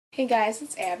Hey guys,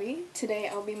 it's Abby. Today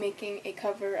I'll be making a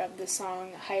cover of the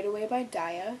song Hideaway by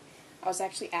Daya. I was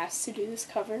actually asked to do this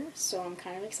cover, so I'm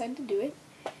kind of excited to do it.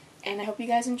 And I hope you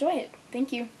guys enjoy it.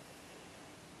 Thank you.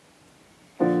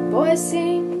 Boys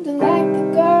seem to like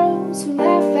the girls who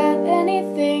laugh at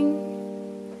anything,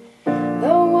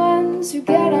 the ones who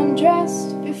get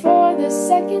undressed before the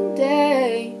second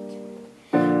date.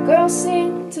 Girls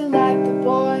seem to like the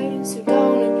boys who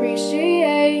don't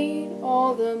appreciate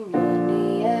all the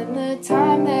money and the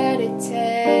time that it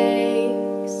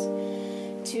takes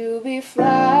to be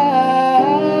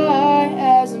fly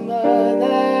as a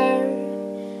mother.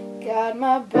 Got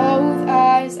my both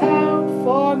eyes out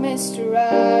for Mr.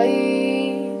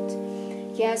 Right.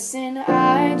 Yes, and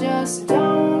I just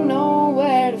don't know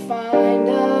where to find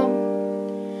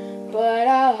them, but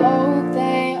I hope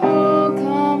they all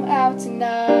come out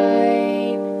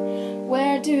tonight.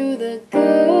 Where do the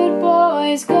good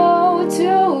boys go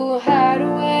to? Hide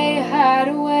away, hide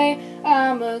away.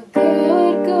 I'm a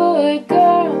good, good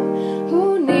girl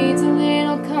who needs a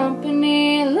little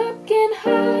company. Looking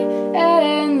high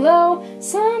and low,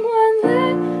 someone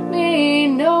let me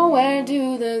know. Where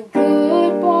do the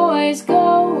good boys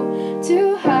go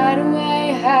to? Hide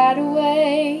away, hide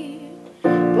away.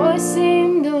 Boys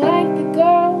seem to like the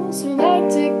girls who like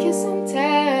to kiss and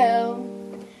tell,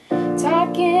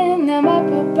 talking them up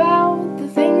about the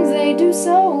things they do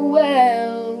so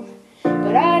well.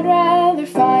 But I'd rather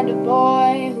find a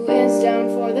boy who is down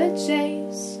for the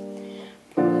chase,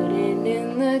 putting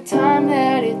in the time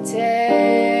that it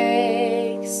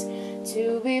takes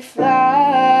to be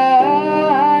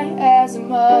fly as a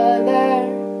mother,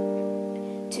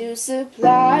 to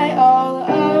supply all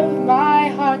of my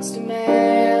heart's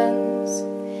demands.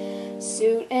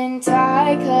 Suit and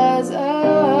tie, 'cause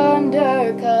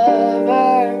undercover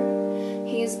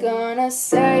he's gonna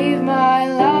save my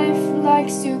life like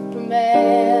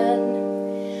Superman.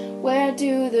 Where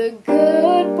do the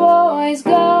good boys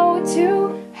go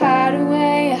to? Hide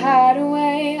away, hide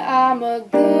away. I'm a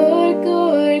good,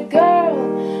 good girl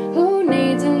who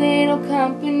needs a little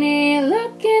company.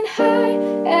 Looking high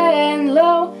and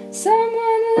low,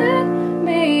 someone let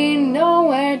me know.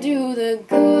 Where do the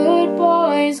good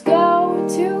boys go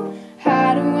to?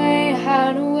 Hide away,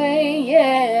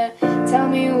 yeah. Tell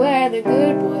me where the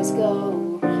good boys go.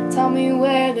 Tell me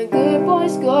where the good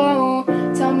boys go.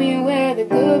 Tell me where the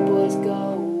good boys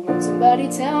go. Won't somebody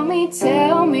tell me,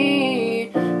 tell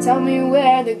me. Tell me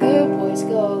where the good boys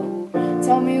go.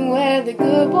 Tell me where the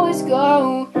good boys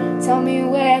go. Tell me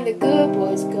where the good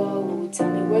boys go. Tell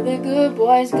me where the good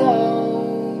boys go.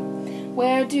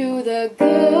 Where do the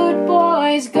good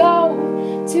boys go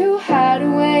to? Hide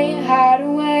away, hide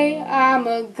away. I'm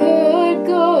a good,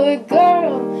 good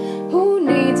girl who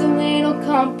needs a little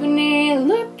company.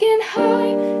 Looking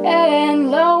high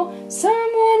and low,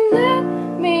 someone let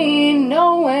me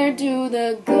know. Where do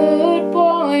the good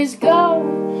boys go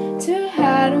to?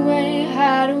 Hide away,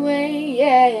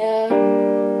 yeah.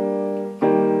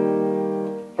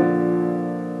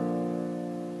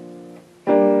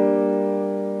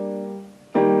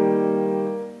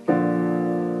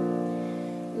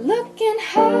 Looking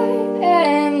high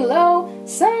and low,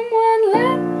 someone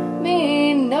let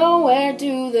me know. Where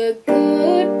do the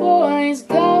good boys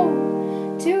go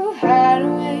to? Hide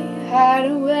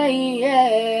away,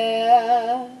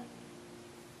 yeah.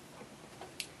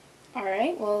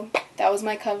 Alright, well, that was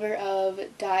my cover of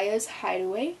Daya's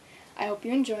Hideaway. I hope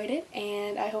you enjoyed it,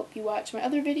 and I hope you watch my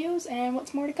other videos and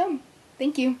what's more to come.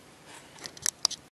 Thank you.